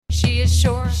is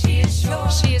sure. She is sure.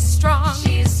 She is strong.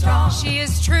 She is strong. She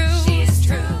is true. She is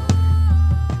true.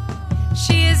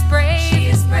 She is brave. She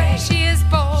is brave. She is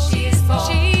bold. She is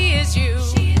bold. She is you.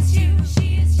 She is you.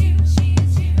 She is you. She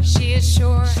is you. She is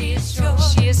sure. She is sure.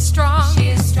 She is strong. She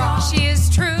is strong. She is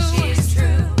true. She is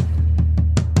true.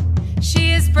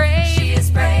 She is brave. She is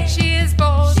brave. She is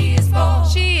bold. She is bold.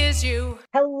 She is you.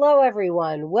 Hello,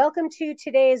 everyone. Welcome to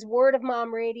today's Word of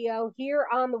Mom Radio here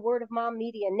on the Word of Mom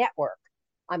Media Network.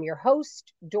 I'm your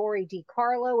host, Dori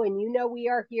DeCarlo, and you know we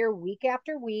are here week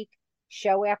after week,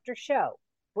 show after show,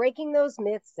 breaking those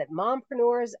myths that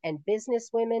mompreneurs and business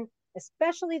women,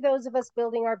 especially those of us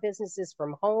building our businesses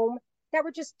from home, that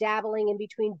we're just dabbling in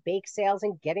between bake sales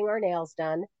and getting our nails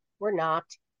done. We're not.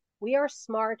 We are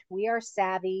smart, we are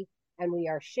savvy, and we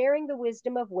are sharing the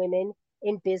wisdom of women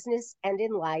in business and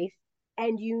in life.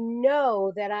 And you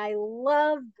know that I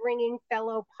love bringing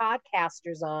fellow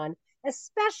podcasters on,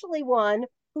 especially one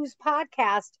whose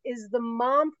podcast is the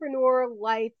Mompreneur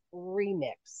Life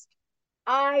Remixed.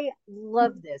 I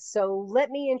love this. So let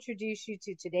me introduce you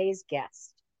to today's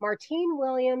guest. Martine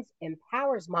Williams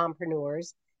empowers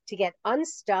mompreneurs to get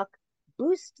unstuck,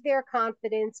 boost their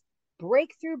confidence,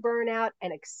 break through burnout,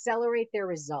 and accelerate their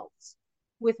results.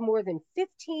 With more than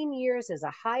 15 years as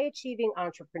a high-achieving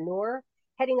entrepreneur,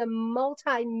 heading a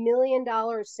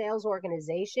multi-million-dollar sales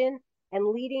organization, and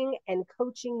leading and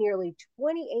coaching nearly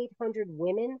 2,800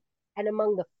 women, and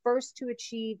among the first to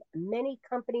achieve many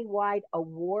company-wide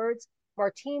awards,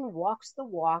 Martine walks the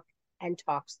walk and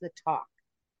talks the talk.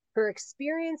 Her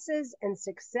experiences and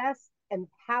success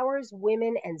empowers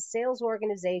women and sales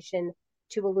organizations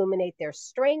to illuminate their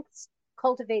strengths,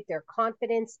 cultivate their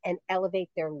confidence, and elevate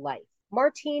their life.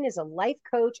 Martine is a life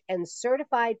coach and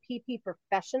certified PP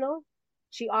professional.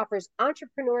 She offers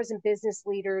entrepreneurs and business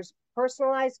leaders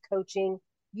personalized coaching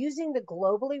using the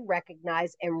globally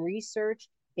recognized and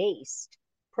research-based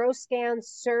ProScan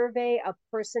survey of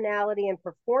personality and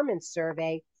performance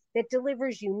survey that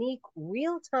delivers unique,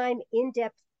 real-time,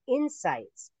 in-depth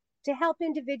insights to help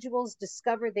individuals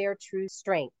discover their true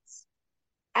strengths.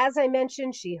 As I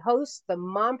mentioned, she hosts the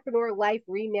Mompreneur Life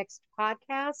Remixed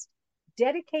podcast,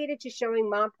 dedicated to showing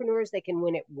mompreneurs they can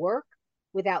win at work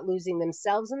without losing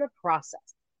themselves in the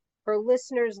process. Her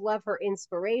listeners love her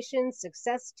inspiration,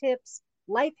 success tips,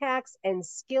 life hacks, and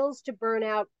skills to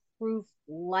burnout proof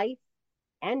life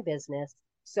and business.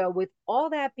 So with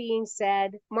all that being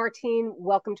said, Martine,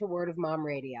 welcome to Word of Mom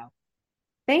Radio.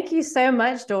 Thank you so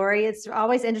much, Dori. It's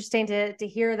always interesting to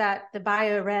hear that the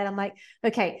bio read. I'm like,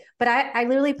 okay, but I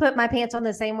literally put my pants on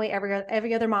the same way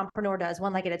every other mompreneur does,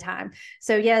 one leg at a time.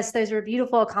 So yes, those are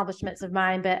beautiful accomplishments of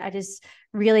mine, but I just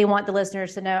really want the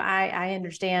listeners to know I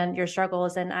understand your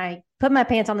struggles, and I put my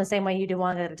pants on the same way you do,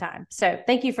 one at a time. So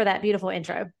thank you for that beautiful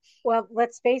intro. Well,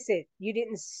 let's face it, you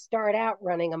didn't start out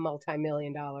running a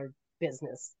multi-million-dollar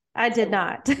business. I did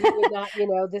not. You did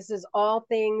not, this is all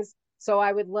things. So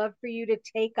I would love for you to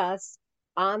take us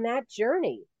on that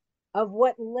journey of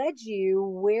what led you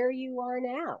where you are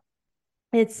now.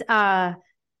 It's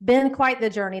been quite the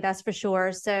journey, that's for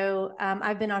sure. So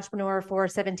I've been an entrepreneur for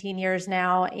 17 years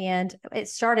now, and it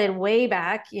started way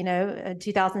back, in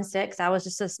 2006. I was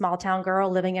just a small town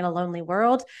girl living in a lonely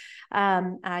world.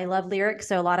 I love lyrics.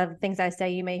 So a lot of things I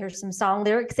say, you may hear some song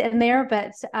lyrics in there,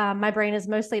 but my brain is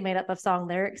mostly made up of song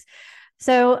lyrics.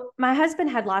 So my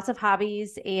husband had lots of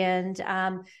hobbies, and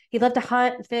he loved to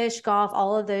hunt, fish, golf,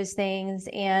 all of those things.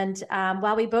 And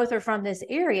while we both are from this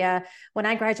area, when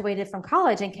I graduated from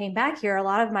college and came back here, a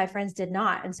lot of my friends did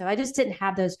not. And so I just didn't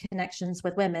have those connections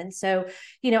with women. So,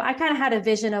 I kind of had a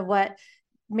vision of what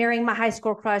marrying my high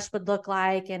school crush would look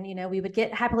like. And, we would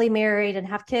get happily married and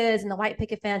have kids and the white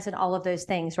picket fence and all of those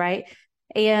things. Right.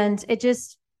 And it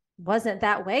just wasn't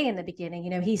that way in the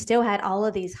beginning. He still had all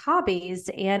of these hobbies,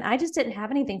 and I just didn't have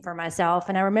anything for myself.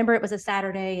 And I remember it was a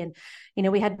Saturday, and,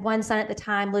 we had one son at the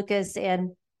time, Lucas,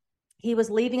 and he was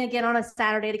leaving again on a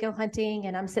Saturday to go hunting.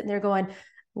 And I'm sitting there going,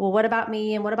 well, what about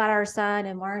me? And what about our son?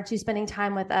 And why aren't you spending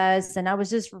time with us? And I was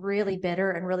just really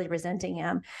bitter and really resenting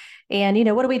him. And,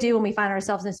 what do we do when we find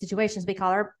ourselves in situations? We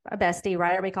call our bestie,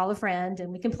 right? Or we call a friend,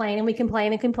 and we complain and we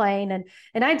complain and complain.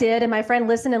 And I did. And my friend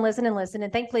listened and listened and listened.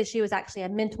 And thankfully, she was actually a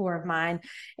mentor of mine.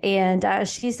 And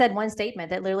she said one statement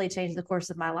that literally changed the course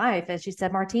of my life. And she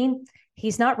said, Martine,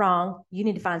 he's not wrong. You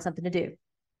need to find something to do.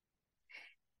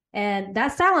 And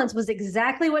that silence was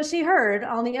exactly what she heard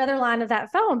on the other line of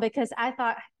that phone, because I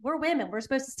thought, we're women, we're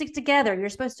supposed to stick together. You're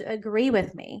supposed to agree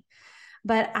with me.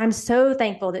 But I'm so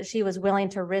thankful that she was willing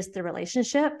to risk the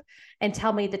relationship and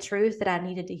tell me the truth that I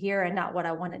needed to hear and not what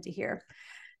I wanted to hear.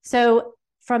 So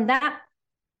from that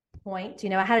point,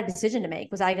 I had a decision to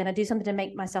make. Was I going to do something to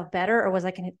make myself better, or was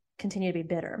I going to continue to be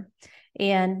bitter?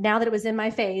 And now that it was in my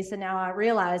face, and now I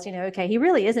realized, okay, he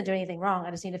really isn't doing anything wrong.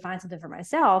 I just need to find something for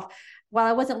myself. While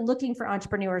I wasn't looking for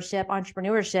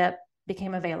entrepreneurship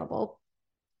became available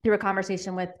through a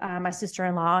conversation with my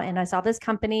sister-in-law. And I saw this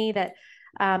company that,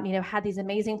 had these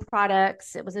amazing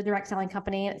products. It was a direct selling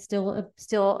company. It's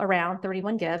still around,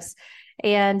 31 Gifts.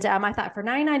 And I thought for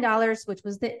 $99, which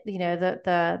was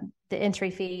the entry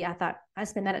fee, I thought I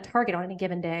spend that at Target on any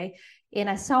given day. And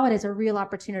I saw it as a real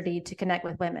opportunity to connect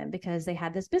with women because they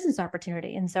had this business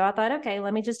opportunity. And so I thought, okay,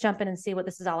 let me just jump in and see what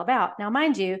this is all about. Now,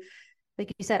 mind you,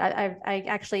 like you said, I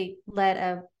actually led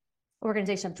a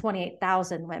organization of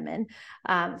 28,000 women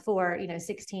for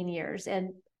 16 years, and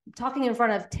talking in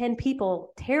front of 10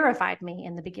 people terrified me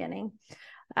in the beginning.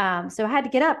 So I had to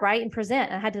get up, right, and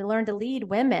present. I had to learn to lead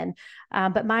women.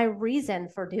 But my reason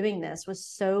for doing this was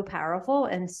so powerful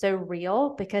and so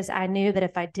real, because I knew that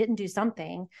if I didn't do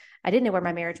something, I didn't know where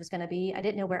my marriage was going to be. I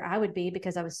didn't know where I would be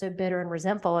because I was so bitter and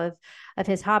resentful of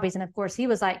his hobbies. And of course, he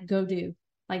was like, go do.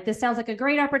 Like, this sounds like a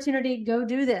great opportunity. Go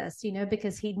do this,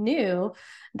 because he knew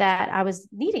that I was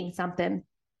needing something.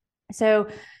 So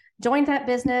joined that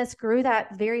business, grew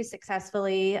that very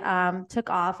successfully, took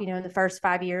off, in the first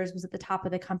 5 years, was at the top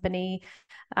of the company.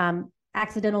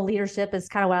 Accidental leadership is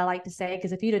kind of what I like to say,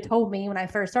 because if you'd have told me when I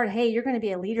first started, hey, you're going to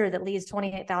be a leader that leads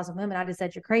 28,000 women, I'd have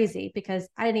said you're crazy, because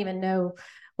I didn't even know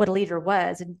what a leader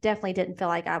was, and definitely didn't feel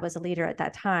like I was a leader at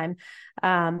that time.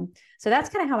 So that's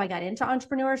kind of how I got into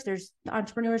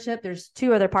entrepreneurship. There's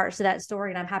two other parts to that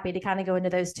story, and I'm happy to kind of go into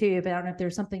those too, but I don't know if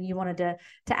there's something you wanted to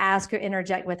ask or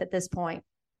interject with at this point.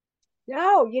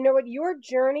 No, you know what? Your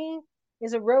journey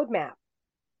is a roadmap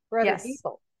for other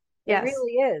people. It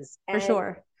really is. For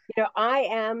sure. I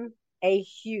am a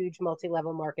huge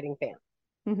multi-level marketing fan.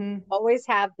 Mm-hmm. Always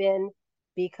have been,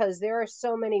 because there are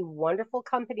so many wonderful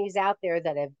companies out there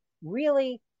that have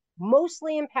really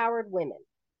mostly empowered women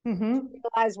to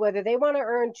realize whether they want to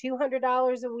earn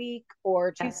 $200 a week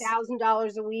or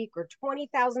 $2,000 a week or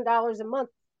 $20,000 a month.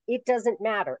 It doesn't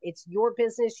matter. It's your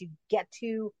business. You get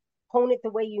to hone it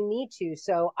the way you need to.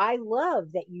 So I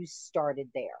love that you started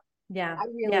there. Yeah. I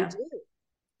really do.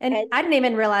 And I didn't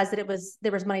even realize that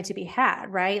there was money to be had,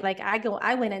 right? Like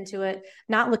I went into it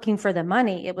not looking for the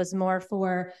money. It was more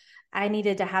for, I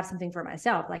needed to have something for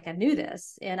myself. Like, I knew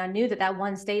this, and I knew that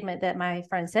one statement that my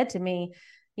friend said to me,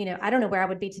 I don't know where I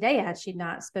would be today had she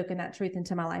not spoken that truth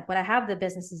into my life. Would I have the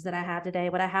businesses that I have today?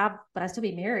 Would I still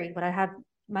be married? Would I have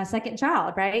my second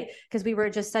child? Right? Because we were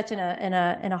just such in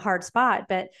a hard spot.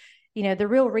 But the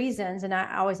real reasons, and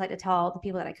I always like to tell the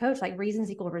people that I coach, like,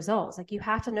 reasons equal results. Like, you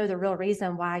have to know the real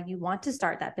reason why you want to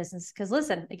start that business. Because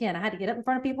listen, again, I had to get up in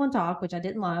front of people and talk, which I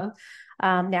didn't love.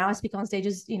 Now I speak on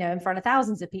stages, in front of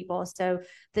thousands of people. So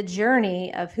the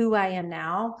journey of who I am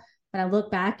now, when I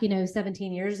look back,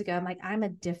 17 years ago, I'm like, I'm a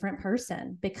different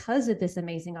person because of this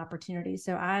amazing opportunity.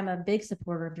 So I'm a big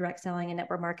supporter of direct selling and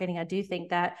network marketing. I do think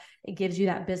that it gives you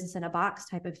that business in a box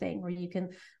type of thing, where you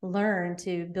can learn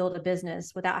to build a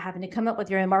business without having to come up with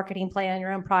your own marketing plan,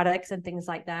 your own products and things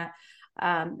like that.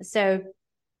 So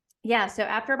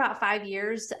after about 5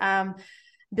 years,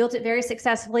 built it very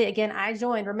successfully. Again, I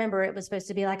joined, remember, it was supposed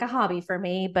to be like a hobby for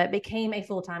me, but became a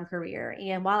full-time career.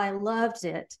 And while I loved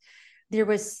it,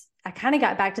 I kind of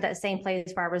got back to that same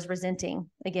place where I was resenting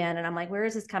again. And I'm like, where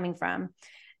is this coming from?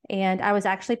 And I was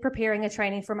actually preparing a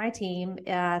training for my team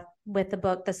with the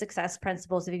book, The Success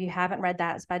Principles. If you haven't read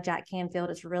that, it's by Jack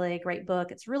Canfield. It's really a great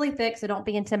book. It's really thick, so don't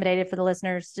be intimidated for the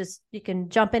listeners. Just, you can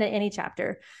jump in at any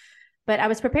chapter. But I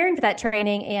was preparing for that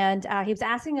training, and he was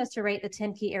asking us to rate the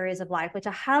 10 key areas of life, which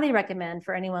I highly recommend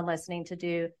for anyone listening to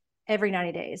do every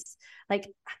 90 days. Like,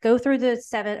 go through the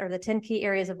 7 or the 10 key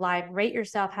areas of life, rate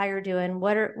yourself, how you're doing,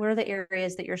 what are the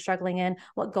areas that you're struggling in,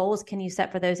 what goals can you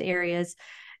set for those areas.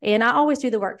 And I always do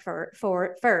the work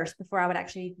for first before I would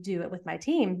actually do it with my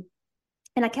team.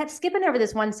 And I kept skipping over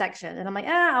this one section, and I'm like,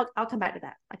 I'll come back to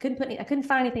that. I couldn't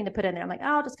find anything to put in there. I'm like,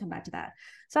 I'll just come back to that.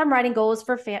 So I'm writing goals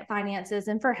for finances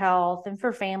and for health and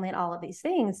for family and all of these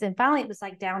things. And finally, it was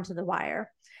like down to the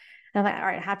wire. And I'm like, all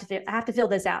right, I have to fill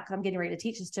this out because I'm getting ready to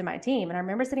teach this to my team. And I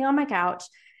remember sitting on my couch,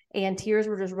 and tears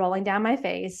were just rolling down my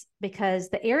face, because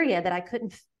the area that I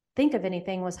couldn't think of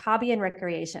anything was hobby and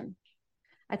recreation.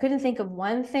 I couldn't think of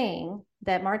one thing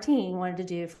that Martine wanted to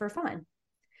do for fun.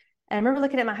 And I remember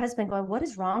looking at my husband going, what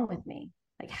is wrong with me?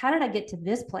 Like, how did I get to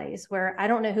this place where I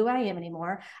don't know who I am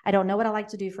anymore? I don't know what I like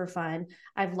to do for fun.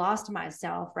 I've lost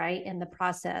myself, right, in the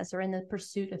process or in the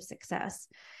pursuit of success.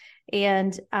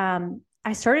 And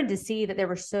I started to see that there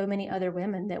were so many other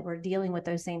women that were dealing with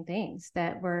those same things,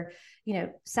 that were,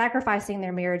 sacrificing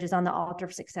their marriages on the altar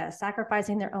of success,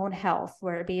 sacrificing their own health,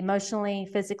 whether it be emotionally,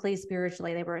 physically,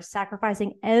 spiritually. They were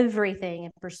sacrificing everything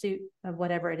in pursuit of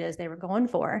whatever it is they were going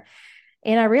for.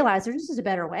 And I realized there's just a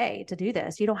better way to do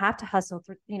this. You don't have to hustle,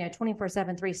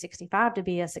 24/7, 365 to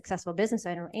be a successful business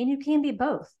owner. And you can be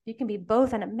both. You can be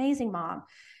both an amazing mom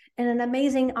and an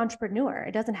amazing entrepreneur.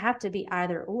 It doesn't have to be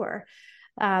either or.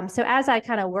 So as I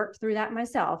kind of worked through that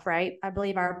myself, right, I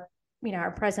believe our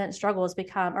present struggles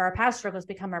become, or our past struggles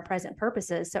become our present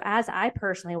purposes. So as I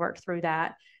personally worked through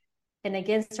that, and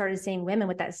again, started seeing women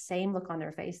with that same look on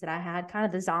their face that I had, kind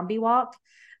of the zombie walk,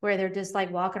 where they're just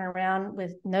like walking around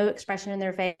with no expression in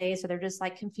their face, or they're just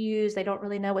like confused. They don't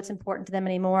really know what's important to them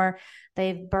anymore.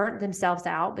 They've burnt themselves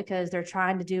out because they're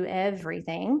trying to do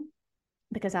everything,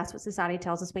 because that's what society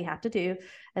tells us we have to do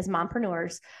as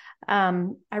mompreneurs.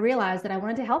 I realized that I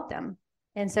wanted to help them.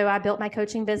 And so I built my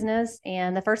coaching business.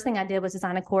 And the first thing I did was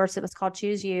design a course. It was called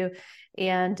Choose You.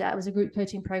 And it was a group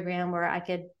coaching program where I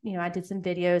could, I did some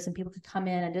videos and people could come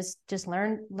in and just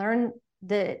learn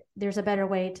that there's a better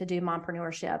way to do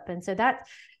mompreneurship. And so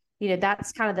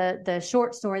that's kind of the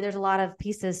short story. There's a lot of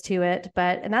pieces to it,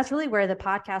 and that's really where the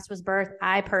podcast was birthed.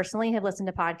 I personally have listened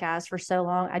to podcasts for so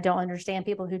long. I don't understand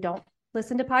people who don't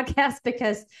listen to podcasts,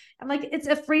 because I'm like, it's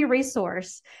a free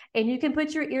resource and you can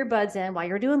put your earbuds in while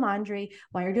you're doing laundry,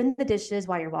 while you're doing the dishes,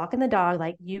 while you're walking the dog.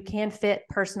 Like, you can fit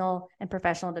personal and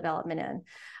professional development in.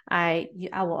 I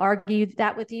will argue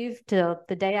that with you till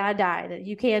the day I die, that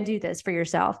you can do this for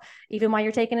yourself. Even while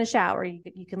you're taking a shower,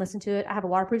 you can listen to it. I have a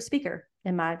waterproof speaker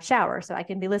in my shower, so I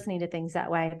can be listening to things that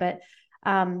way. But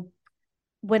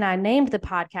when I named the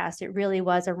podcast, it really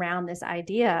was around this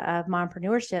idea of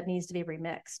mompreneurship needs to be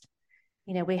remixed.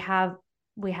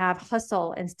 We have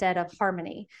hustle instead of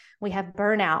harmony. We have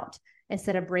burnout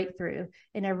instead of breakthrough.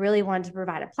 And I really wanted to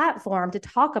provide a platform to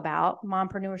talk about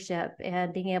mompreneurship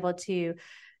and being able to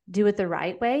do it the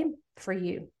right way for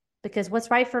you. Because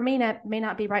what's right for me may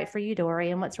not be right for you, Dori,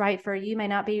 and what's right for you may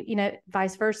not be,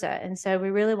 vice versa. And so I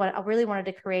really wanted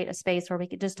to create a space where we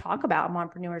could just talk about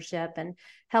mompreneurship and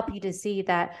help you to see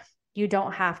that you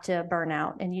don't have to burn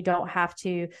out and you don't have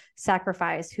to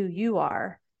sacrifice who you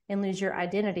are and lose your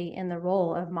identity in the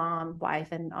role of mom,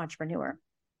 wife, and entrepreneur.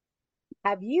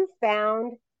 Have you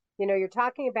found, you're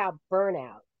talking about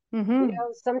burnout. Mm-hmm.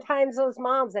 Sometimes those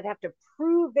moms that have to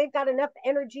prove they've got enough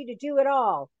energy to do it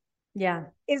all. Yeah.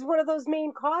 Is one of those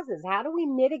main causes. How do we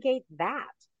mitigate that?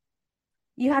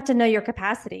 You have to know your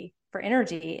capacity for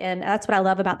energy. And that's what I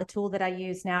love about the tool that I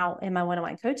use now in my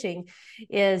one-on-one coaching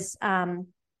is,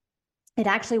 it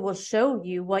actually will show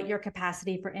you what your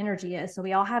capacity for energy is. So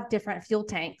we all have different fuel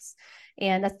tanks.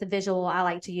 And that's the visual I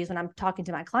like to use when I'm talking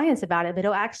to my clients about it. But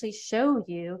it'll actually show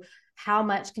you how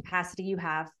much capacity you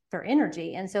have for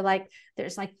energy. And so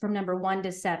there's from number 1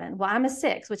 to 7. Well, I'm a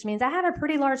 6, which means I have a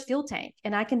pretty large fuel tank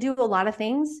and I can do a lot of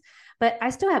things, but I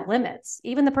still have limits.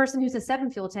 Even the person who's a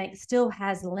 7 fuel tank still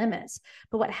has limits.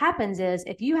 But what happens is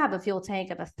if you have a fuel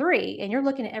tank of a 3 and you're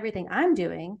looking at everything I'm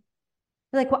doing,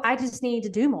 you're like, well, I just need to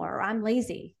do more, or I'm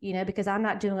lazy, because I'm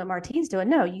not doing what Martine's doing.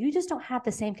 No, you just don't have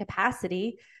the same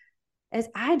capacity as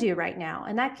I do right now.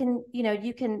 And that can, you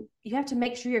have to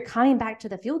make sure you're coming back to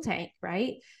the fuel tank,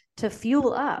 right? To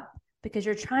fuel up, because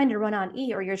you're trying to run on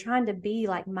E, or you're trying to be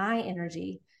like my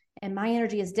energy, and my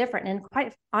energy is different. And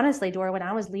quite honestly, Dora, when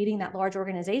I was leading that large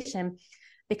organization,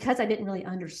 because I didn't really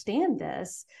understand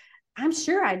this, I'm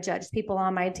sure I judged people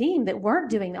on my team that weren't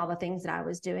doing all the things that I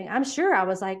was doing. I'm sure I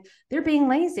was like, they're being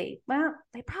lazy. Well,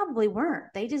 they probably weren't.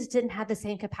 They just didn't have the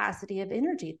same capacity of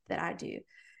energy that I do.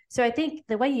 So I think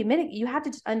the way you mitigate, you have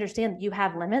to just understand that you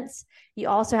have limits. You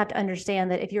also have to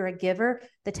understand that if you're a giver,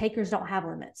 the takers don't have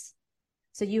limits.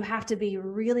 So you have to be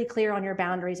really clear on your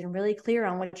boundaries and really clear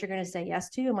on what you're going to say yes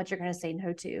to and what you're going to say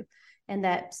no to. And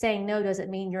that saying no doesn't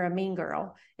mean you're a mean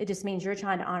girl. It just means you're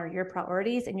trying to honor your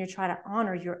priorities and you're trying to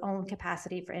honor your own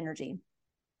capacity for energy.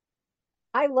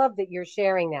 I love that you're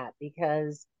sharing that,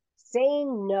 because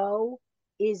saying no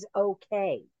is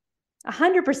okay.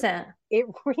 100%. It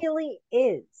really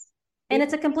is. And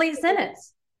it's a complete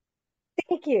sentence.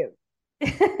 Thank you.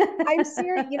 I'm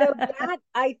serious. That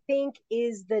I think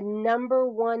is the number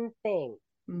one thing.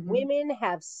 Mm-hmm. Women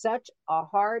have such a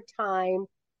hard time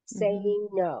saying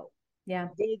no. Yeah.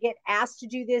 They get asked to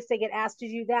do this, they get asked to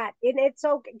do that. And it's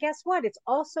okay. Guess what? It's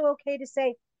also okay to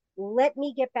say, let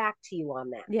me get back to you on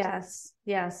that. Yes.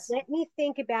 Let me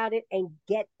think about it and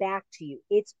get back to you.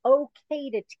 It's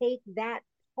okay to take that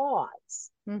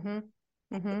pause. Mm-hmm.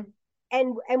 Mm-hmm.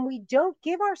 And we don't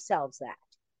give ourselves that.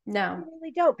 No. We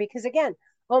really don't, because again,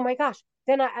 oh my gosh,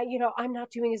 then I'm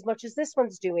not doing as much as this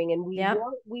one's doing. And Yep.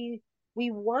 we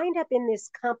wind up in this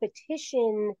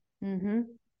competition, Mm-hmm.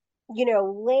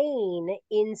 lane Mm-hmm.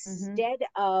 instead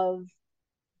of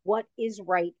what is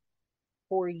right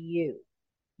for you.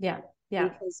 Yeah. Yeah.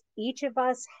 Because each of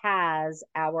us has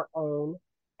our own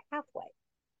pathway.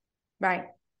 Right.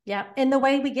 Yeah. And the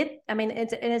way we get, I mean,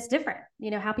 it's different.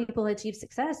 How people achieve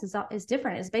success is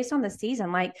different. It's based on the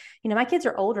season. Like, my kids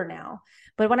are older now,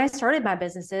 but when I started my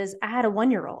businesses, I had a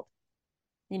 1-year-old.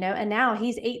 And now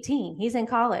he's 18, he's in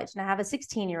college, and I have a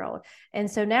 16-year-old. And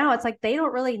so now it's like, they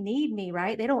don't really need me,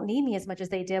 right? They don't need me as much as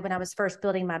they did when I was first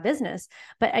building my business.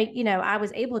 But I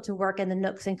was able to work in the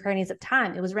nooks and crannies of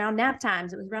time. It was around nap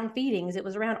times. It was around feedings. It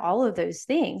was around all of those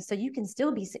things. So you can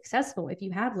still be successful if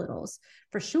you have littles,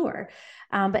 for sure.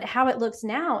 But how it looks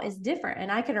now is different.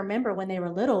 And I can remember when they were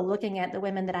little, looking at the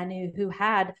women that I knew who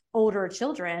had older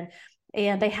children,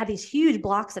 and they had these huge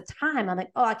blocks of time. I'm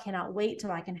like, oh, I cannot wait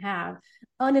till I can have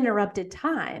uninterrupted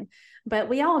time. But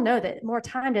we all know that more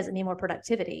time doesn't mean more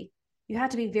productivity. You have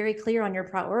to be very clear on your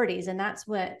priorities. And that's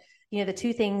what, the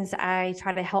two things I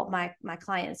try to help my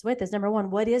clients with is, number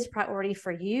one, what is priority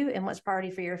for you and what's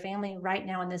priority for your family right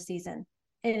now in this season?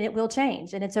 And it will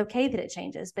change, and it's okay that it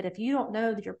changes. But if you don't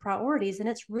know your priorities, then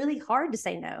it's really hard to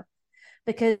say no,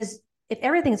 because if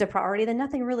everything's a priority, then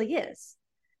nothing really is.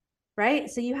 Right.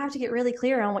 So you have to get really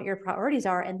clear on what your priorities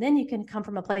are. And then you can come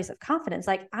from a place of confidence.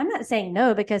 Like, I'm not saying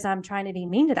no because I'm trying to be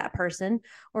mean to that person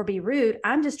or be rude.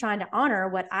 I'm just trying to honor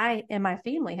what I and my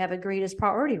family have agreed is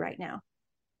priority right now.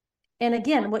 And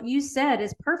again, what you said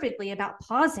is perfectly about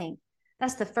pausing.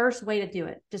 That's the first way to do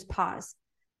it. Just pause.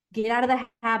 Get out of the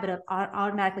habit of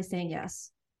automatically saying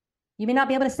yes. You may not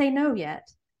be able to say no yet,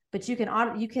 but you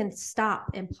can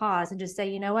stop and pause and just say,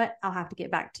 you know what, I'll have to get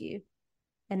back to you.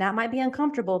 And that might be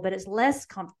uncomfortable, but it's less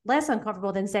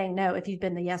uncomfortable than saying no if you've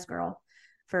been the yes girl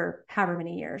for however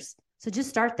many years. So just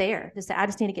start there. Just say, I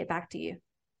just need to get back to you.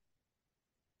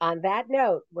 On that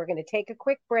note, we're going to take a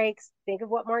quick break. Think of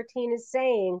what Martine is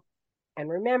saying. And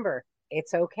remember,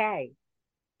 it's okay.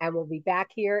 And we'll be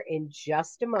back here in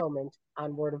just a moment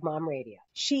on Word of Mom Radio.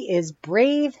 She is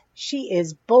brave. She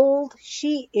is bold.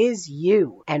 She is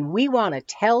you. And we want to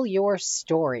tell your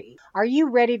story. Are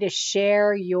you ready to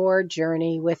share your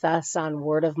journey with us on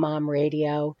Word of Mom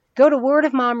Radio? Go to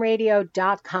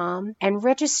wordofmomradio.com and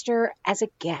register as a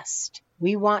guest.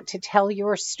 We want to tell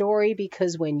your story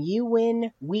because when you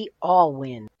win, we all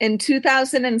win. In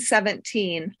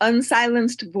 2017,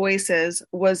 Unsilenced Voices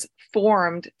was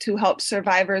formed to help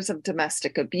survivors of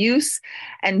domestic abuse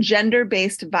and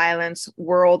gender-based violence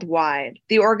worldwide.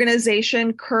 The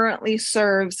organization currently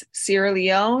serves Sierra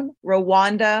Leone,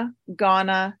 Rwanda,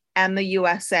 Ghana, and the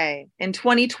USA. In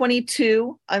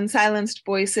 2022, Unsilenced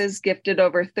Voices gifted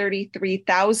over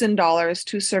 $33,000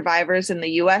 to survivors in the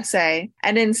USA.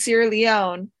 And in Sierra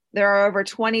Leone, there are over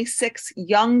 26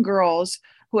 young girls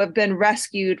who have been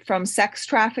rescued from sex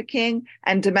trafficking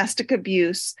and domestic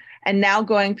abuse and now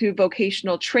going through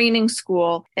vocational training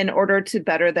school in order to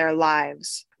better their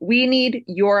lives. We need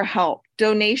your help.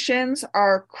 Donations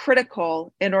are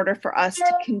critical in order for us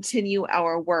to continue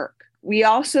our work. We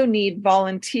also need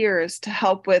volunteers to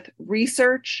help with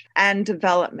research and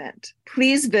development.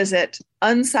 Please visit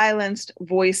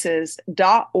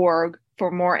unsilencedvoices.org for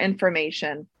more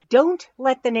information. Don't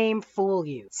let the name fool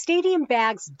you.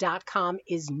 StadiumBags.com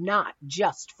is not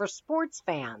just for sports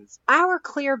fans. Our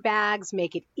clear bags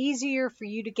make it easier for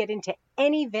you to get into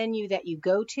any venue that you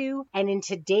go to. And in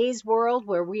today's world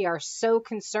where we are so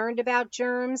concerned about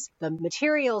germs, the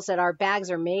materials that our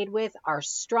bags are made with are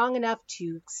strong enough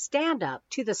to stand up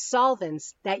to the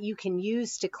solvents that you can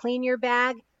use to clean your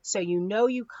bag, so you know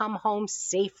you come home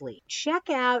safely.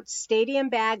 Check out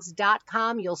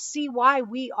stadiumbags.com. You'll see why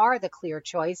we are the clear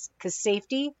choice, because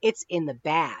safety, it's in the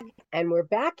bag. And we're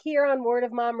back here on Word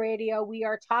of Mom Radio. We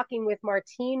are talking with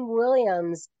Martine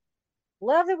Williams.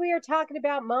 Love that we are talking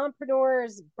about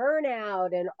mompreneurs,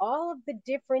 burnout, and all of the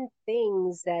different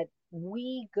things that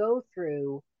we go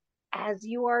through as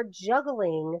you are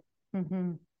juggling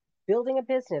building a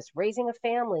business, raising a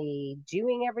family,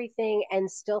 doing everything, and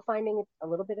still finding a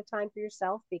little bit of time for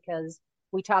yourself, because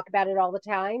we talk about it all the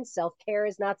time. Self-care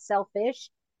is not selfish,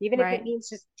 even if it means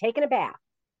just taking a bath.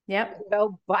 Yep.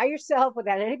 By yourself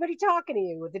without anybody talking to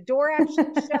you, with the door actually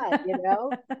shut,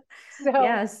 So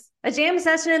yes, a jam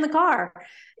session in the car,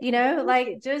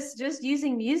 like just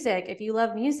using music. If you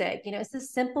love music, it's the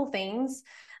simple things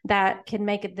that can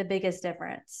make it the biggest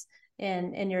difference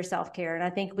in your self-care. And I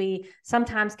think we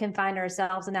sometimes can find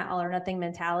ourselves in that all or nothing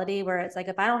mentality, where it's like,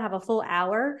 if I don't have a full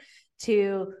hour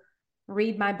to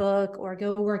read my book or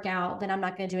go work out, then I'm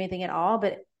not going to do anything at all.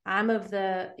 But I'm of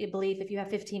the belief, if you have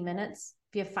 15 minutes,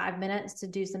 if you have 5 minutes to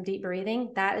do some deep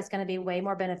breathing, that is going to be way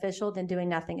more beneficial than doing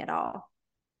nothing at all.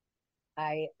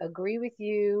 I agree with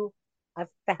you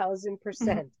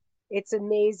 1,000%. It's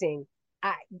amazing.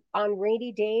 On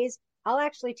rainy days, I'll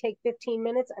actually take 15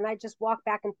 minutes and I just walk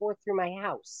back and forth through my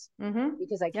house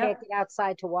because I can't get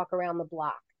outside to walk around the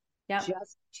block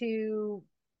just to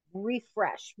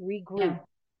refresh, regroup,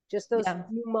 just those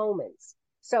few moments.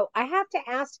 So I have to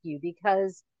ask you,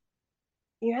 because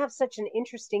you have such an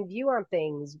interesting view on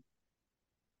things,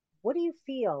 what do you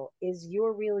feel is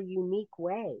your really unique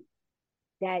way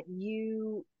that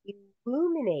you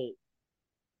illuminate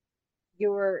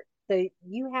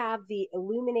you have the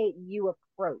illuminate you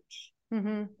approach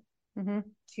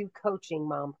to coaching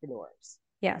mompreneurs?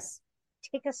 Yes.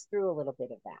 Take us through a little bit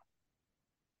of that.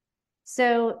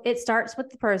 So it starts with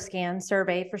the ProScan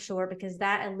survey for sure, because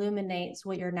that illuminates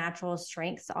what your natural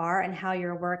strengths are and how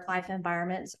your work-life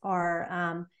environments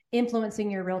are influencing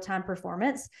your real-time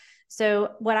performance.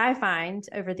 So what I find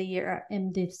over the year,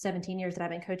 in the 17 years that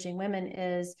I've been coaching women,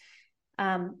 is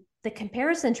the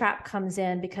comparison trap comes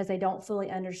in because they don't fully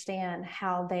understand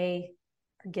how they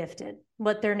are gifted,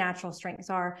 what their natural strengths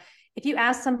are. If you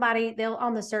ask somebody, they'll,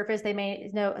 on the surface, they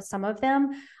may know some of them,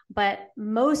 but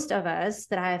most of us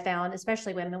that I have found,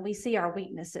 especially women, we see our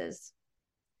weaknesses.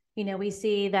 You know, we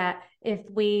see that if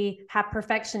we have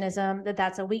perfectionism,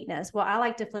 that's a weakness. Well, I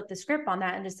like to flip the script on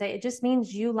that and just say, it just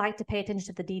means you like to pay attention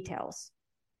to the details,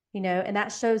 you know, and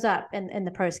that shows up in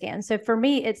the ProScan. So for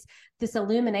me, it's this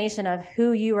illumination of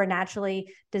who you are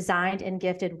naturally designed and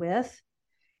gifted with.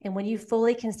 And when you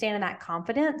fully can stand in that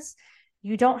confidence,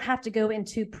 you don't have to go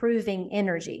into proving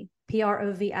energy,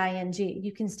 Proving.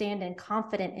 You can stand in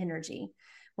confident energy.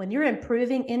 When you're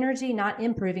improving energy, not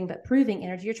improving, but proving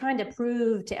energy, you're trying to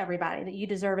prove to everybody that you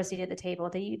deserve a seat at the table,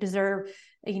 that you deserve,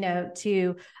 you know,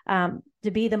 to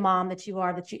be the mom that you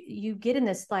are, that you get in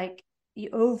this, like, you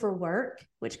overwork,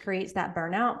 which creates that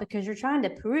burnout because you're trying to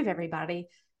prove everybody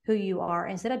who you are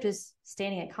instead of just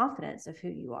standing in confidence of who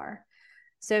you are.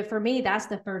 So for me, that's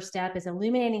the first step, is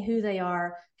illuminating who they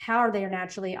are, how they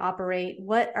naturally operate,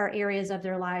 what are areas of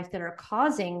their life that are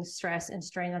causing stress and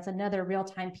strain. That's another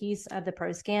real-time piece of the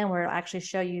ProScan where it'll actually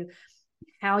show you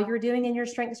how you're doing in your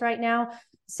strengths right now.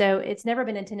 So it's never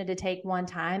been intended to take one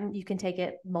time. You can take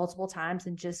it multiple times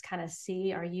and just kind of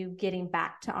see, are you getting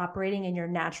back to operating in your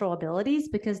natural abilities?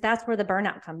 Because that's where the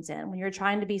burnout comes in. When you're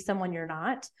trying to be someone you're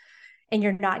not, and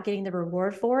you're not getting the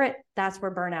reward for it, that's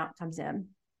where burnout comes in.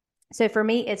 So for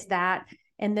me, it's that.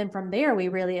 And then from there, we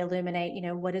really illuminate, you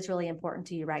know, what is really important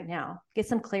to you right now. Get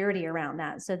some clarity around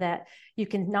that so that you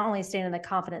can not only stand in the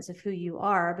confidence of who you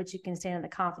are, but you can stand in the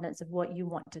confidence of what you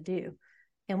want to do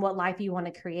and what life you want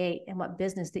to create and what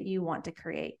business that you want to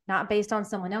create, not based on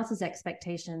someone else's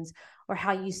expectations or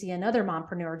how you see another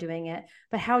mompreneur doing it,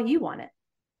 but how you want it,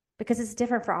 because it's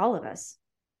different for all of us.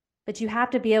 But you have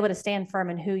to be able to stand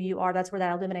firm in who you are. That's where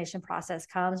that elimination process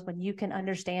comes. When you can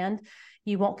understand,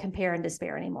 you won't compare and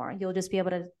despair anymore. You'll just be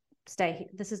able to stay.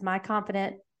 This is my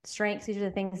confident strengths. These are the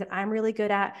things that I'm really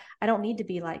good at. I don't need to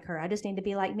be like her. I just need to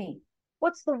be like me.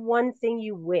 What's the one thing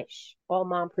you wish all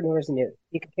mompreneurs knew?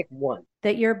 You can pick one.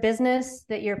 That your business,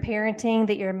 that your parenting,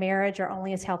 that your marriage are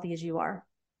only as healthy as you are.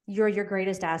 You're your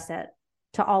greatest asset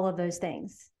to all of those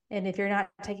things. And if you're not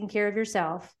taking care of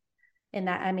yourself, and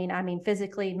that, I mean,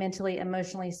 physically, mentally,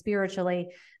 emotionally, spiritually,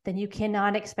 then you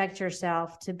cannot expect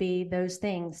yourself to be those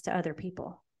things to other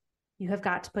people. You have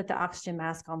got to put the oxygen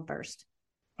mask on first.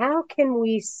 How can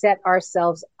we set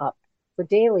ourselves up for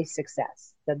daily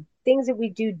success? The things that we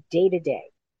do day to day.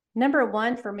 Number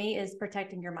one for me is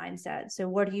protecting your mindset. So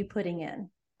what are you putting in?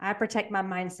 I protect my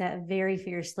mindset very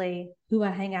fiercely, who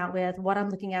I hang out with, what I'm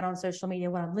looking at on social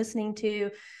media, what I'm listening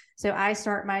to. So I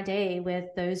start my day with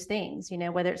those things, you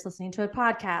know, whether it's listening to a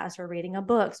podcast or reading a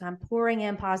book. So I'm pouring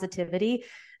in positivity.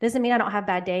 Doesn't mean I don't have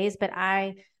bad days, but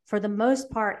I, for the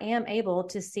most part, am able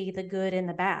to see the good and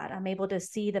the bad. I'm able to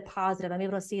see the positive. I'm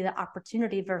able to see the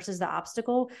opportunity versus the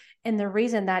obstacle. And the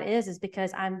reason that is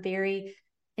because I'm very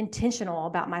intentional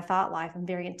about my thought life. I'm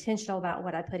very intentional about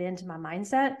what I put into my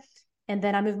mindset. And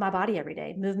then I move my body every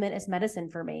day. Movement is medicine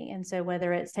for me. And so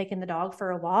whether it's taking the dog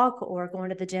for a walk or going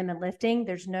to the gym and lifting,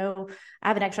 I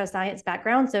have an exercise science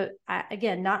background. So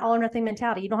again, not all or nothing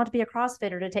mentality. You don't have to be a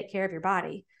CrossFitter to take care of your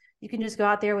body. You can just go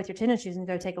out there with your tennis shoes and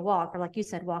go take a walk, or like you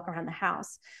said, walk around the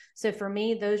house. So for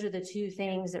me, those are the two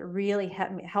things that really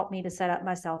help me to set up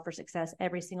myself for success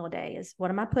every single day is,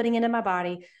 what am I putting into my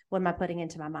body? What am I putting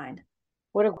into my mind?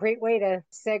 What a great way to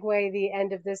segue the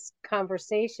end of this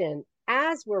conversation.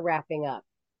 As we're wrapping up,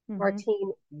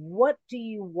 Martine, what do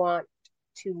you want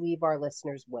to leave our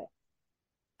listeners with?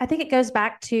 I think it goes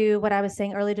back to what I was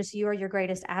saying earlier, just you are your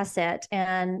greatest asset.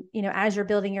 And, as you're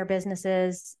building your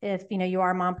businesses, if, you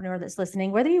are a mompreneur that's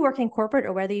listening, whether you work in corporate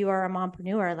or whether you are a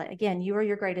mompreneur, like, again, you are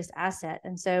your greatest asset.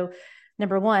 And so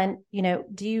number one,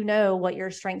 do you know what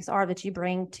your strengths are that you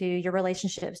bring to your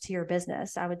relationships, to your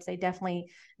business? I would say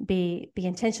definitely be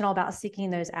intentional about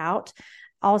seeking those out.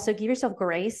 Also, give yourself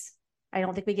grace. I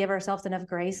don't think we give ourselves enough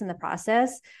grace in the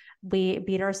process. We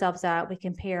beat ourselves up. We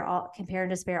compare and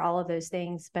despair, all of those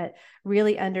things, but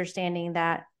really understanding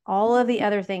that all of the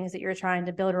other things that you're trying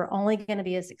to build are only going to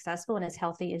be as successful and as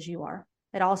healthy as you are.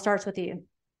 It all starts with you.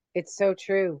 It's so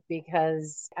true,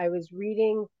 because I was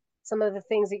reading some of the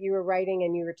things that you were writing,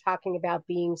 and you were talking about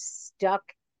being stuck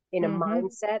in a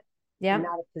mindset, not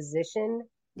a position.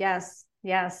 Yes.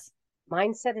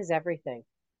 Mindset is everything.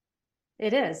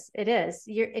 It is.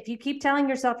 If you keep telling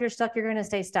yourself you're stuck, you're going to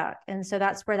stay stuck. And so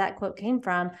that's where that quote came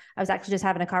from. I was actually just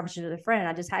having a conversation with a friend.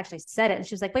 I just actually said it. And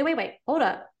she was like, wait, hold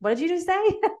up. What did you just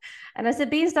say? And I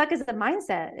said, being stuck is a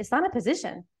mindset. It's not a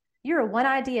position. You're one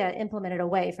idea implemented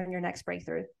away from your next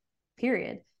breakthrough,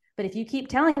 period. But if you keep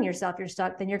telling yourself you're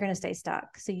stuck, then you're going to stay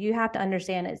stuck. So you have to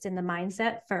understand it's in the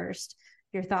mindset first.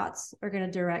 Your thoughts are going to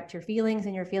direct your feelings,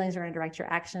 and your feelings are going to direct your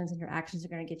actions, and your actions are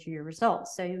going to get you your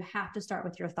results. So you have to start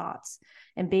with your thoughts,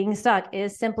 and being stuck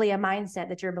is simply a mindset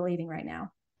that you're believing right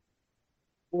now.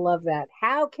 Love that.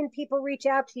 How can people reach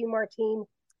out to you, Martine?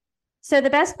 So the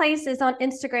best place is on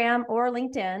Instagram or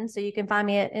LinkedIn. So you can find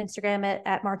me at Instagram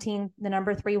at Martine, the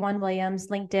number 31 Williams,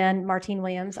 LinkedIn, Martine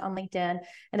Williams on LinkedIn.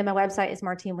 And then my website is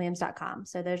martinewilliams.com.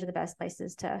 So those are the best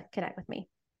places to connect with me.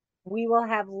 We will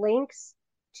have links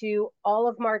to all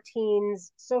of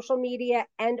Martine's social media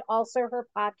and also her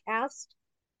podcast.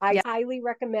 I highly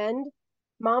recommend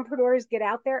mompreneurs get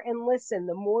out there and listen.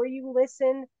 The more you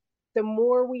listen, the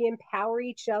more we empower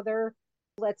each other.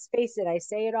 Let's face it, I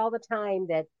say it all the time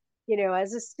that,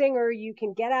 as a singer, you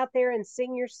can get out there and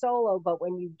sing your solo, but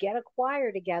when you get a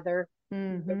choir together,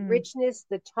 the richness,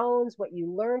 the tones, what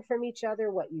you learn from each other,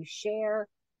 what you share,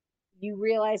 you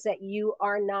realize that you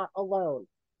are not alone.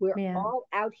 We're all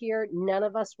out here. None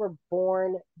of us were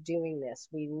born doing this.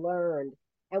 We learned,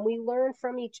 and we learn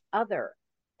from each other.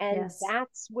 And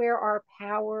that's where our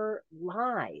power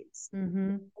lies.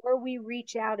 The more we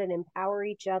reach out and empower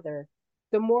each other,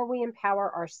 the more we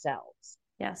empower ourselves.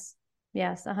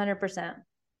 Yes, 100%.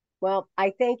 Well,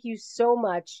 I thank you so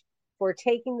much for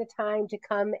taking the time to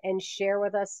come and share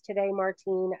with us today,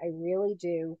 Martine. I really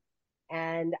do.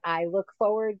 And I look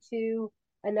forward to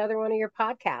another one of your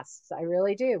podcasts. I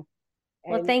really do.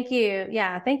 Well, thank you.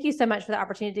 Yeah. Thank you so much for the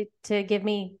opportunity to give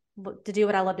me to do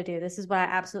what I love to do. This is what I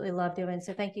absolutely love doing.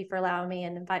 So thank you for allowing me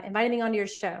and inviting me onto your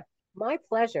show. My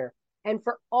pleasure. And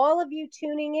for all of you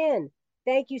tuning in,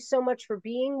 thank you so much for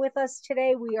being with us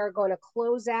today. We are going to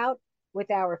close out with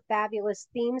our fabulous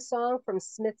theme song from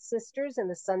Smith Sisters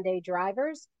and the Sunday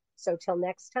Drivers. So till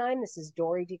next time, this is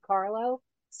Dori DeCarlo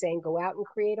saying go out and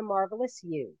create a marvelous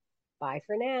you. Bye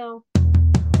for now.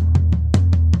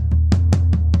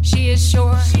 She is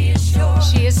sure. She is sure.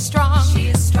 She is strong. She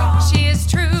is strong. She is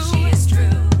true. She is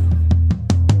true.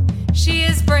 She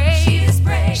is brave. She is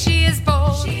brave. She is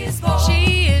bold. She is bold.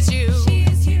 She is you. She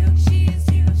is you. She is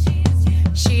you. She is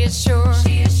you. She is sure.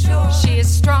 She is sure. She is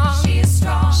strong. She is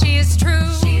strong. She is true.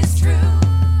 She is true.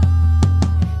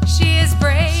 She is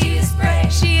brave. She is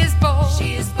brave. She is bold.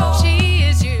 She is bold. She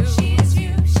is you. She is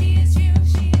you. She is you.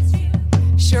 She is you.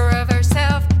 Sure of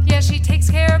herself. Yeah, she takes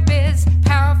care of biz.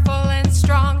 Powerful and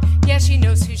strong. Yeah, she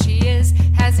knows who she is.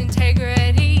 Has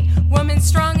integrity. Woman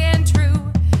strong and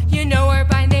true. You know her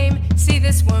by name. See,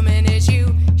 this woman is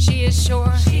you. She is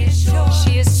sure. She is sure.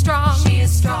 She is strong. She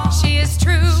is strong. She is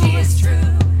true. She is true.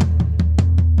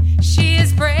 She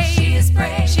is brave. She is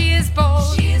brave. She is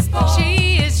bold. She is bold.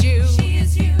 She is you. She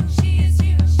is you. She is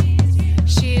you. She is you.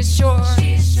 She is sure.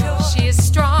 She is sure. She is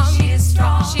strong. She is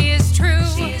strong. She is true.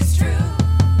 She is true.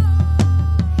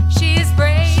 She is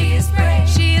brave. She is brave.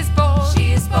 She is bold.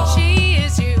 She is bold. She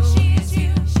is you. She is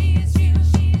you. She is you.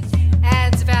 She is you.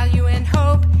 Adds value and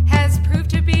hope. Has proved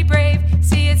to be brave.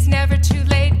 See, it's never too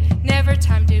late. Never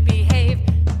time to behave.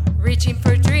 Reaching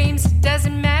for dreams.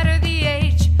 Doesn't matter the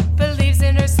age. Believes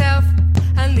in herself.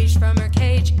 Unleashed from her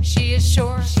cage. She is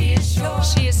sure. She is sure.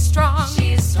 She is strong.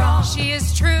 She is strong. She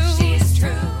is true. She is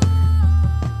true.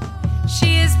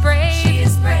 She is brave.